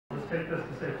take this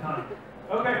to save time.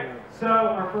 Okay, so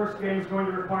our first game is going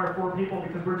to require 4 people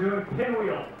because we're doing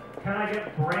Pinwheel. Can I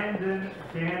get Brandon,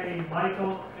 Danny,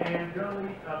 Michael, and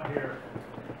Galit up here?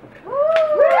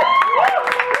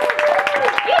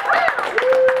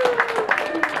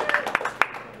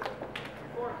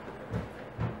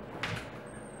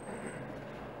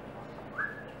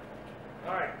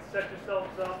 Alright, set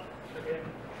yourselves up in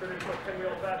traditional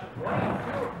Pinwheel fashion.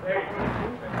 There you go.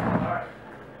 Alright.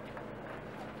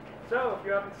 So, if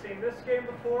you haven't seen this game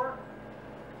before,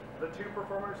 the 2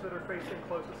 performers that are facing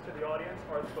closest to the audience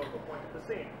are the focal point of the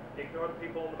scene. Ignore the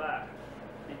people in the back,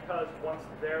 because once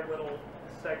their little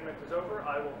segment is over,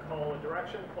 I will call a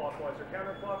direction, clockwise or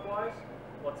counterclockwise.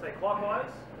 Let's say clockwise.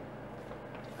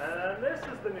 And then this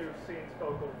is the new scene's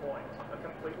focal point, a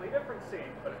completely different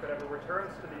scene. But if it ever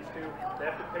returns to these 2, they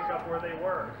have to pick up where they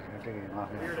were.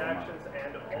 Weird actions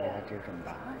and all.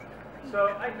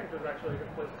 So I think there's actually a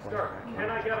good place to start. Can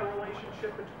I get a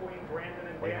relationship between Brandon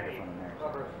and Danny?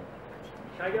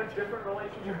 Can I get a different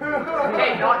relationship?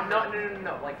 Okay,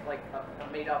 no, like a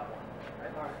made up one.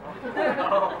 Right?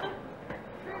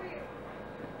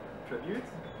 Tributes?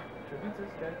 Tributes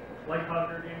is good. Like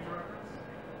Hunger Games reference?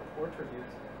 Or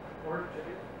tributes. Or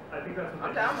tribute? I think that's what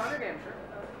I'm down, Hunger Games, sure.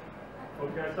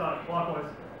 Okay, so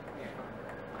clockwise.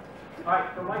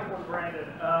 Alright, for Michael and Brandon,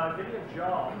 give me a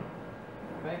job.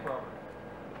 Bank robber.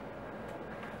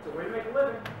 It's a way to make a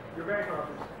living. You're bank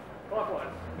robbers.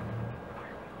 Clockwise.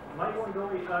 Michael and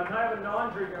Galit, can I have a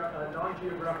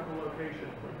non-geographical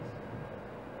location, please?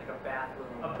 Like a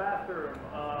bathroom. A bathroom,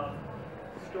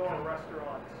 store,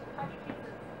 restaurant. Chuck E.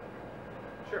 Cheese's.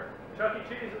 Sure. Chuck E.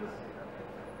 Cheese's.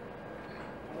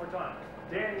 One more time.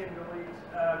 Danny and Galit,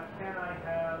 can I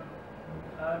have,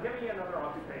 give me another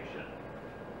occupation.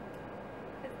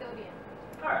 Custodian.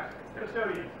 Alright,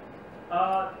 custodian.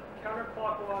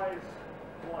 Counterclockwise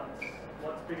once.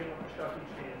 Let's begin with Chuck E.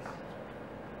 Cheese.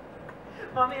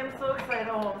 Mommy, I'm so excited.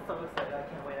 Oh, I'm so excited. I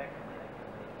can't wait.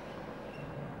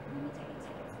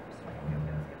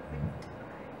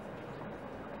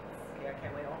 Okay, I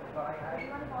can't wait. Oh my god, Where do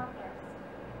you want to go on first?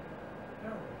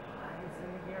 No, it's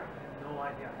in here. I have no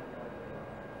idea.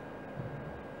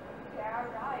 There are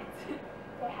rides.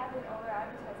 They have it over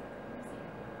advertising. Have you seen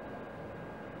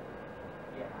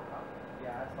it?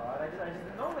 Yeah, I saw it. I just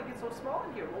didn't know. Like, it's so small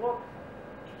in here. Well,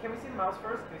 can we see the mouse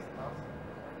first? Can we see the mouse?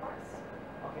 Of course.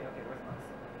 Okay, where's the mouse?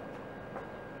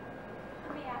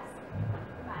 Let me ask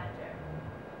the manager.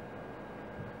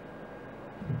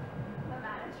 The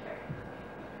manager.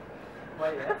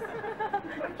 Why, yes?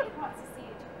 What kid wants to see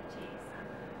a Chuck E. Cheese?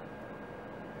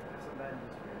 There's some bad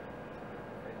news for you.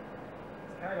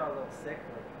 He's kind of got a little sick.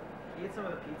 Like, he ate some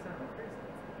of the pizza and went crazy.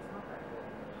 It's not that good.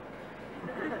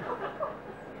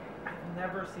 I've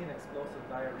never seen explosive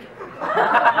diarrhea in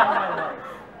my life.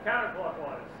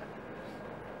 Counterclockwise.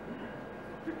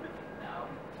 No.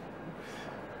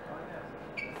 Oh, yeah.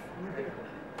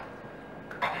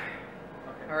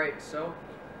 Okay. All right, so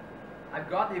I've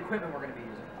got the equipment we're going to be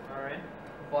using. All right.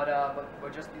 But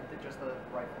just the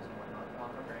rifles and whatnot.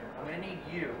 I'm going to need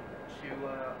you to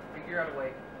figure out a way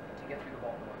to get through the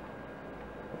vault door.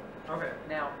 Okay.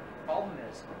 Now, problem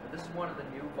is, this is one of the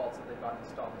new vaults that they've got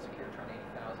installed in Securitron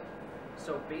 80,000.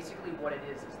 So basically what it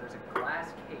is there's a glass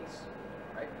case,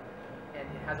 right? And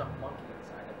it has a monkey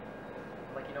inside it.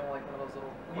 Like, you know, like one of those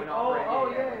little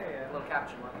yeah. little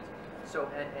capture monkeys. So,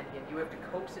 and you have to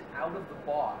coax it out of the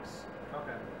box.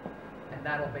 Okay. And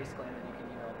that'll basically, and then you can,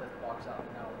 lift the box up, and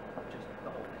now just the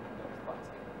whole thing can go with butts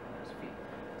on his feet.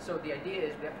 So the idea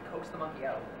is we have to coax the monkey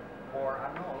out, or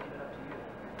I don't know, I'll leave it up to you.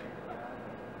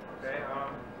 Okay.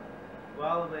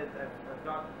 Well, I've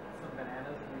got some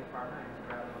bananas in the apartment. I can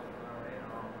grab those on our way. I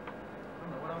don't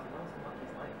know what else the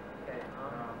monkey's like. Okay.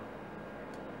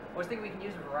 I was thinking we can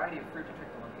use a variety of fruit to trick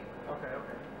the monkey. Okay.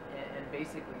 And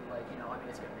basically, like,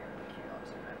 it's gonna be really cute.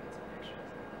 Obviously, we're gonna get some pictures.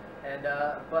 And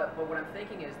but what I'm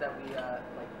thinking is that we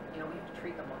we have to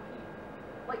treat the monkey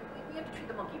we have to treat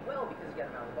the monkey well because we get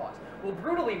him out of the box. We'll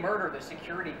brutally murder the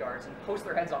security guards and post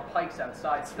their heads on pikes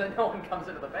outside so that no one comes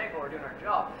into the bank while we're doing our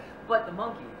job. But the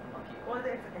monkey, well,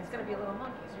 it's going to be a little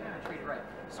monkey, so you're going to treat it right.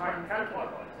 So Alright,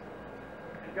 counterclockwise.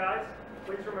 And guys,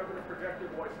 please remember to project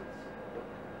your voices.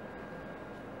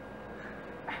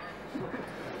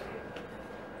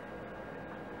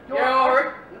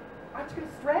 I'm just going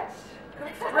to stretch.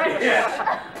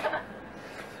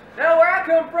 Now, where I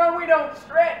come from, we don't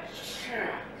stretch.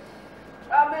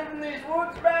 I've been in these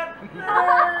woods about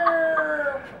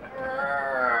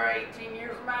 18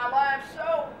 years of my life,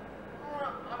 so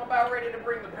I'm about ready to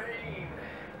bring the pain.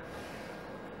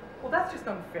 Well, that's just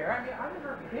unfair. I mean, I've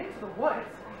never been to the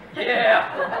woods. Yeah,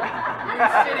 you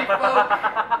city folk.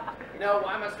 No,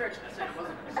 why am I stretching? I said it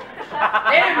wasn't going to stretch.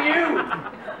 Damn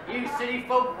you! You city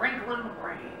folk wrinkling my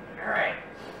brain. Alright.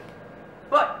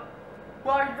 But,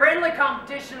 well, friendly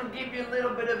competition will give you a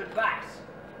little bit of advice.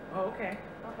 Oh, okay.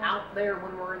 Out there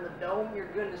when we're in the dome, you're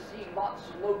going to see lots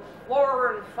of local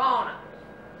flora and fauna.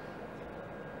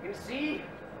 You can see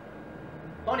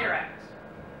bunny rabbits.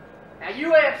 Now,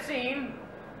 you have seen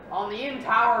on the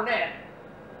in-tower net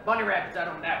bunny rabbits, I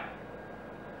don't doubt.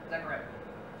 Is that correct?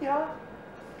 Yeah.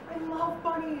 I love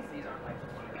bunnies. These aren't like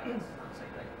bunny rabbits. I'm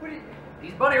saying like,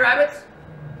 these bunny rabbits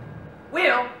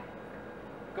will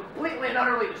completely and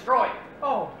utterly destroy you.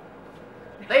 Oh.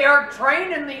 They are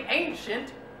trained in the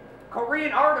ancient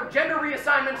Korean art of gender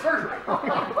reassignment surgery.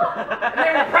 And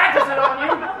they will practice it on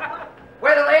you,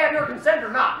 whether they have your consent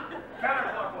or not.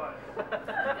 Counterclockwise.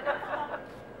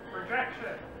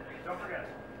 Projection. Don't forget.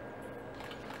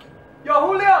 Yo,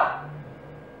 Julio.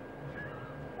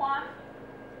 Juan?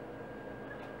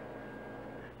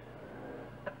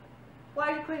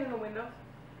 Why are you cleaning the windows?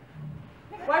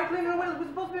 Why are you cleaning the windows? We're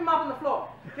supposed to be mopping the floor.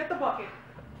 Get the bucket.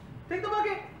 Take the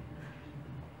bucket.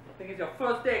 I think it's your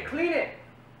first day. Clean it.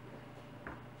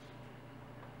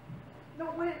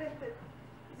 No, wait.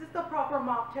 Is this the proper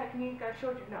mop technique I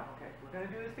showed you? No, okay. We're going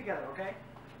to do this together, okay?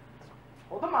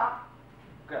 Hold the mop.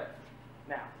 Good.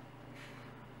 Now.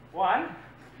 1,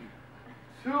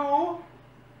 2,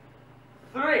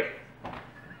 3.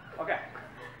 Okay.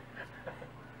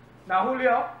 Now,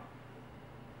 Julio.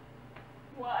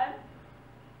 1,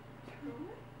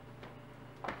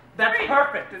 2. That's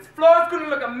perfect. This floor is going to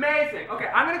look amazing. Okay,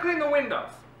 I'm going to clean the windows.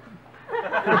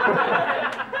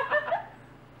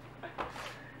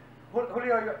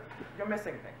 Julio, you're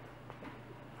missing things.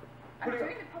 I'm Julio.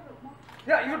 doing the public mop.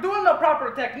 Yeah, you're doing the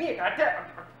proper technique.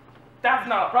 That's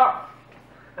not a problem.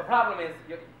 The problem is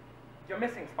you're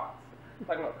missing spots.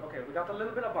 Like, look, okay, we got a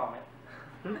little bit of vomit.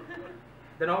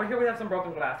 Then over here we have some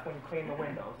broken glass when you clean the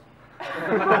windows.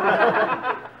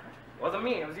 Wasn't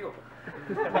me, it was you.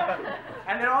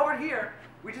 And then over here,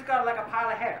 we just got like a pile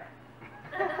of hair.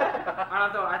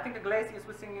 Although I think the glaciers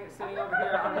was sitting over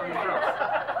here under the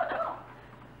girls.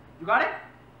 You got it?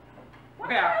 One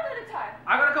Okay, minute at a time.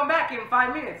 I'm gonna come back in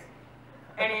 5 minutes.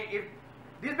 And if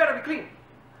this better be clean.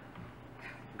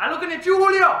 I'm looking at you,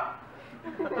 Julio.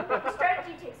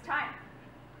 Strategy takes time.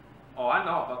 Oh, I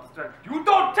know about the strategy. You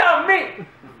don't tell me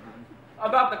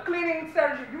about the cleaning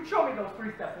strategy. You show me those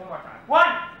 3 steps one more time. 1,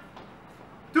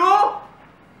 2,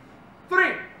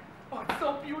 3. Oh, it's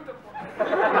so beautiful.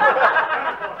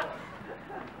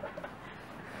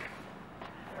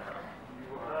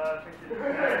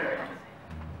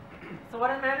 So what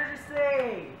did manager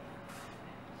say?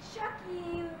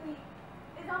 Chucky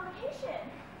is on vacation.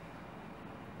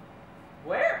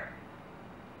 Where?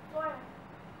 Florida.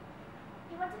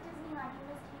 He went to Disneyland. He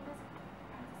missed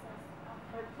princesses.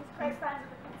 He's close friends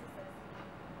with the princesses.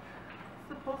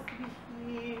 It's supposed to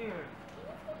be here.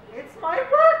 It's my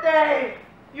birthday.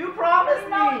 You promised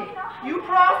me. You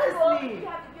promised me. You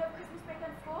have Christmas break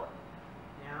on school?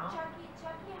 Yeah.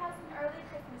 Chucky has an early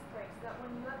Christmas break, so that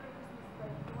when you have your Christmas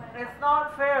break, you want to. It's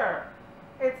not fair.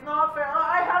 It's not fair.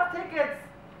 I have tickets.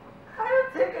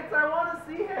 I want to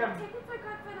see him. Tickets are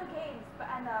good for the games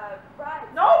and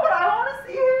rides. No, but I want to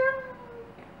see him.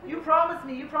 You promised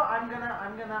me. You lied.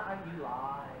 You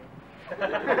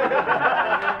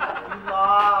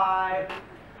lied.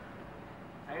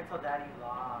 I told Daddy you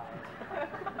lied.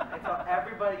 I told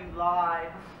everybody you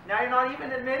lied. Now you're not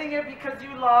even admitting it because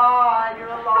you lied. You're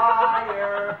a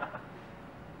liar.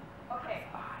 Okay.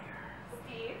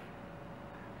 Stevie,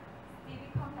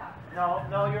 calm down.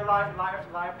 No, your liar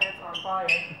pants are on fire.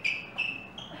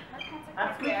 My pants are I'm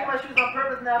quite squeaking bare. my shoes on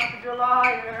purpose now because you're a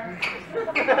liar.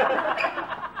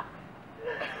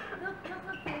 Look,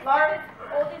 Liar.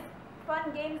 all these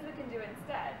fun games we can do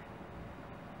instead.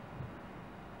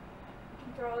 You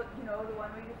can throw, the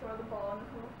one where you throw the ball in the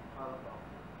pool.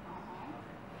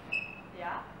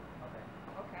 Yeah?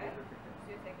 Okay. So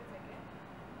you take the ticket.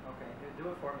 Okay, do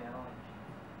it for me. I don't like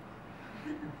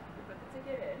machines. You put the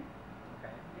ticket in.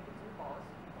 Okay. You can do balls.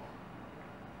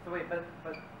 So wait, but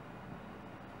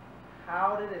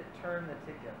how did it turn the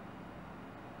ticket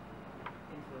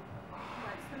into a...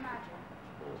 That's the magic.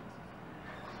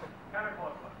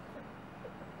 Counterclockwise.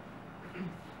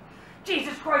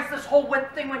 Jesus Christ, this whole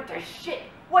thing went to shit.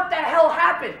 What the hell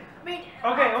happened? I mean,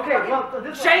 Okay, well,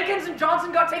 this Jenkins and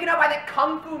Johnson got taken out by that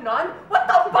kung fu nun? What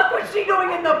the fuck was she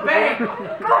doing in the bank?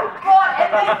 Oh God,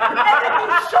 and then you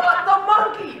shot the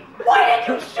monkey! Why did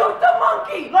you shoot the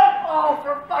monkey? Look, Oh,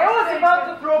 for fuck's I was sake. about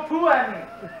to throw poo at me.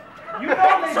 You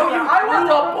know they So do you that. I threw wasn't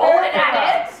a bullet prepared for at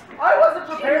that. it? I wasn't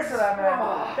prepared for that, man.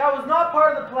 Jesus. That was not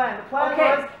part of the plan. The plan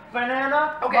Okay. was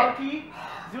banana, Okay. monkey,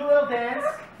 do a little dance.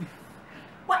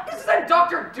 What? This isn't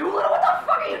Dr. Doolittle? What the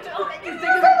fuck are you doing? You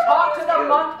think you can talk to the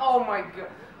monk? Oh my god.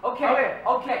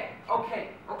 Okay.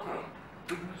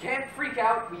 We can't freak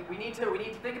out. We need to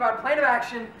think about a plan of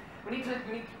action. We need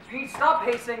to stop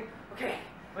pacing. Okay.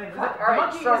 Wait, the Alright,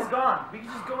 monkey so- is gone. We can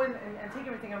just go in and take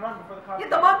everything and run before the cops. Yeah,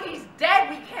 the monkey's dead.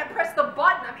 We can't press the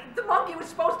button. I mean, the monkey was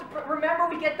supposed to. Remember,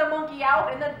 we get the monkey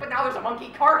out, and then but now there's a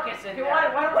monkey carcass in Okay, there.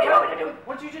 why what do you want me to do?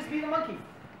 Why don't you just be the monkey?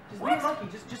 Just What? be the monkey.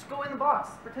 Just go in the box.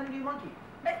 Pretend to be the monkey.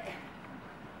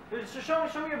 Just show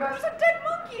me your There's best. a dead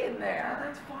monkey in Yeah, there.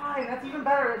 that's fine. That's even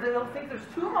better. They'll think there's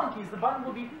two monkeys. The button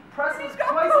will be pressing He's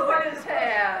got twice poo as much in his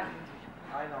hand.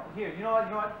 I know. Here, you know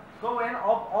what? Go in.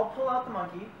 I'll pull out the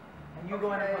monkey, and you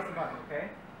go in and press the button. Okay?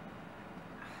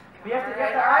 We have to.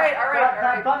 Alright.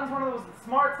 That button's one of those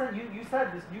smarts that you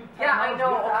said this new technology. Yeah, I know.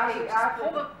 You have to Okay, actually just act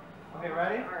hold like- up. Okay,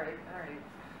 ready? All right.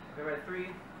 Okay, ready? 3,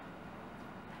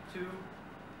 2.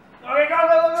 Okay,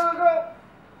 go!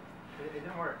 It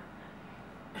didn't work.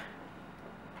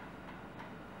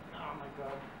 Oh my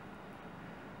god.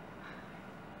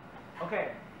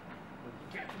 Okay.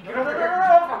 No.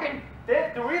 Fucking.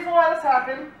 The reason why this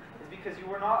happened is because you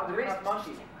were not a good enough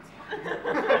monkey. Wait.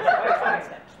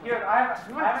 Here, I have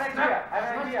an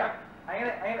idea. I'm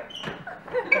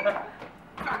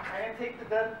gonna take the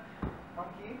dead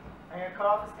monkey. I'm gonna cut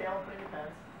off his tail and put it in your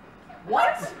pants.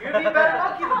 What? You're gonna be a better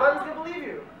monkey. The button's gonna believe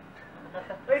you.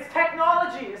 It's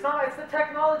technology. It's the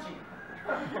technology.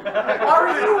 Are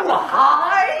you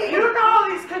high? You know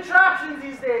these contraptions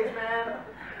these days, man.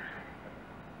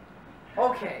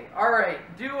 Okay. All right.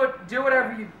 Do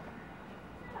whatever you.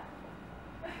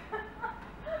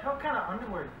 What kind of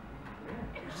underwear?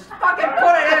 Just fucking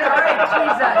put it in. All right.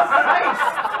 Jesus Christ.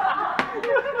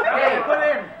 Hey, put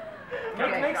it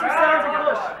in. Make some sounds and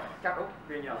push.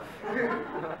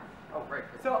 Oh, right.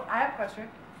 So I have a question.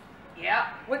 Yeah.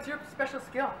 What's your special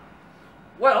skill?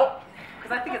 Well.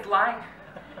 Because I think it's lying.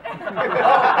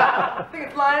 I think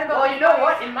it's lying about. Well, you know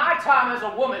what? In my time as a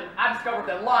woman, I discovered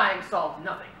that lying solves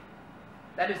nothing.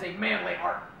 That is a manly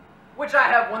art, which I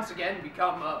have once again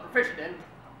become proficient in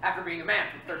after being a man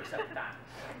for 37 times.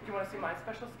 Do you want to see my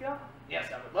special skill?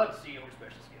 Yes, I would love to see your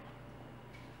special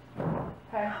skill.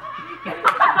 Hey.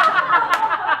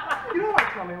 You don't want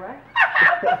to kill me, right?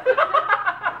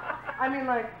 I mean,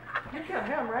 like, you killed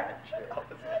him, right?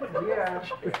 Yeah.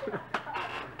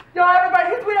 Yo,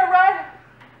 everybody, he's weird, right?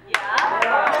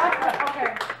 Yeah.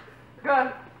 Okay.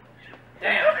 Good.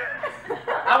 Damn.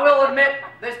 I will admit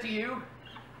this to you.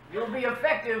 You'll be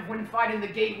effective when fighting the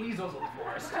gay weasels of the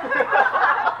forest.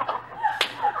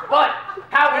 But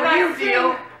how will you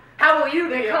deal? How will you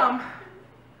deal? They come.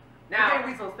 Now, The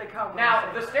gay weasels, they come.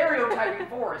 now, the stereotyping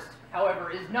forest, however,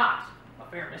 is not a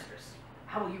fair mistress.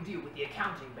 How will you deal with the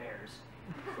accounting bears?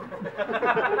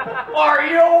 Are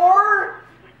your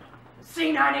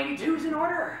C982s in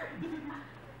order?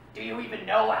 Do you even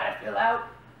know how to fill out?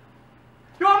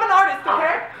 Yo, I'm an artist,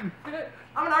 okay?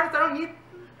 I'm an artist. I don't need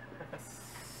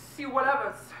see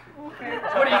whatevers. Okay.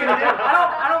 What are you gonna do?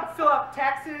 I don't fill out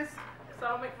taxes, so I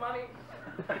don't make money.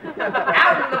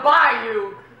 Out in the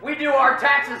bayou, we do our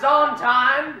taxes on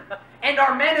time, and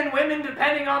our men and women,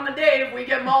 depending on the day, if we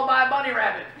get mauled by a bunny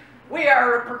rabbit. We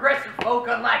are progressive folk,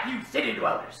 unlike you city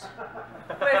dwellers.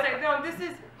 Wait a second. No, this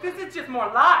is just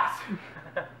more lies.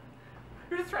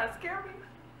 You're just trying to scare me,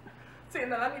 saying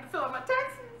that I need to fill out my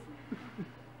taxes.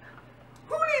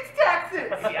 Who needs taxes?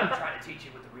 See, I'm trying to teach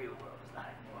you what the real world is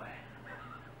like, boy.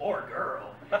 Or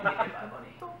girl. You get hit by a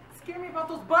bunny. Don't scare me about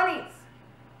those bunnies.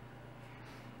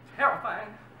 Terrifying.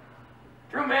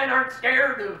 True men aren't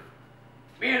scared of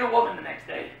being a woman the next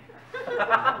day.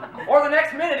 Or the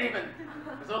next minute, even.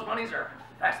 Because those bunnies are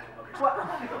fast little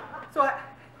buggers. Well,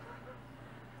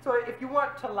 so if you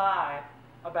weren't to lie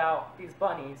about these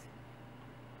bunnies,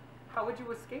 how would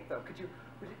you escape them? Would you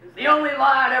The only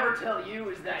lie I'd ever tell you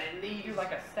is that in these do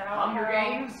like a sound Hunger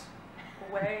Games,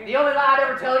 way? the only lie I'd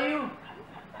ever tell you,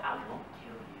 I won't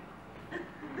kill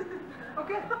you.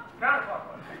 Okay.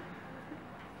 Counterclockwise.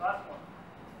 Last one.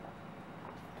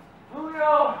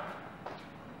 Julio!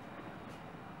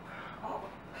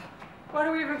 Why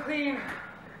do we even clean?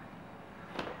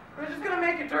 We're just gonna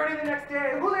make it dirty the next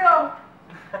day. Julio!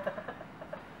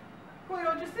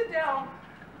 Julio, just sit down.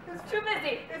 It's Too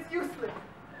busy. It's useless.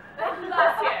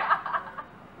 Last year.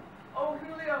 Oh,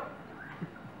 Julio.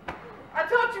 I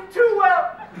taught you too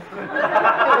well.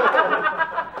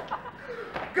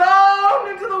 Gone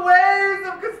into the ways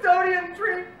of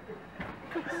custodianry.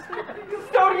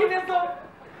 Custodianism.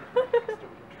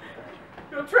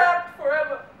 You're trapped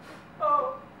forever.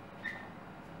 Oh.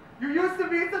 You used to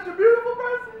be such a beautiful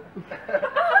person.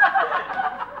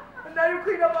 And now you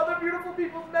clean up other beautiful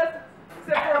people's messes.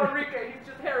 Except for Enrique, he's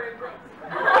just hairy and gross.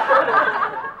 Explain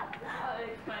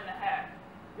the hair.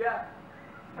 Yeah,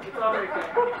 it's Enrique.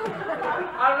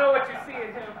 I don't know what you see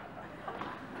in him.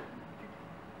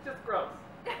 Just gross.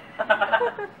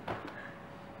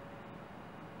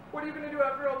 What are you gonna do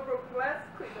after all the broken glass is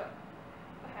cleaned up?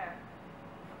 The hair.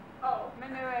 Oh,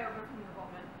 Make my way over from the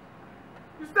vomit.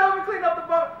 you still haven't cleaned up the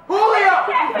boat. Julio!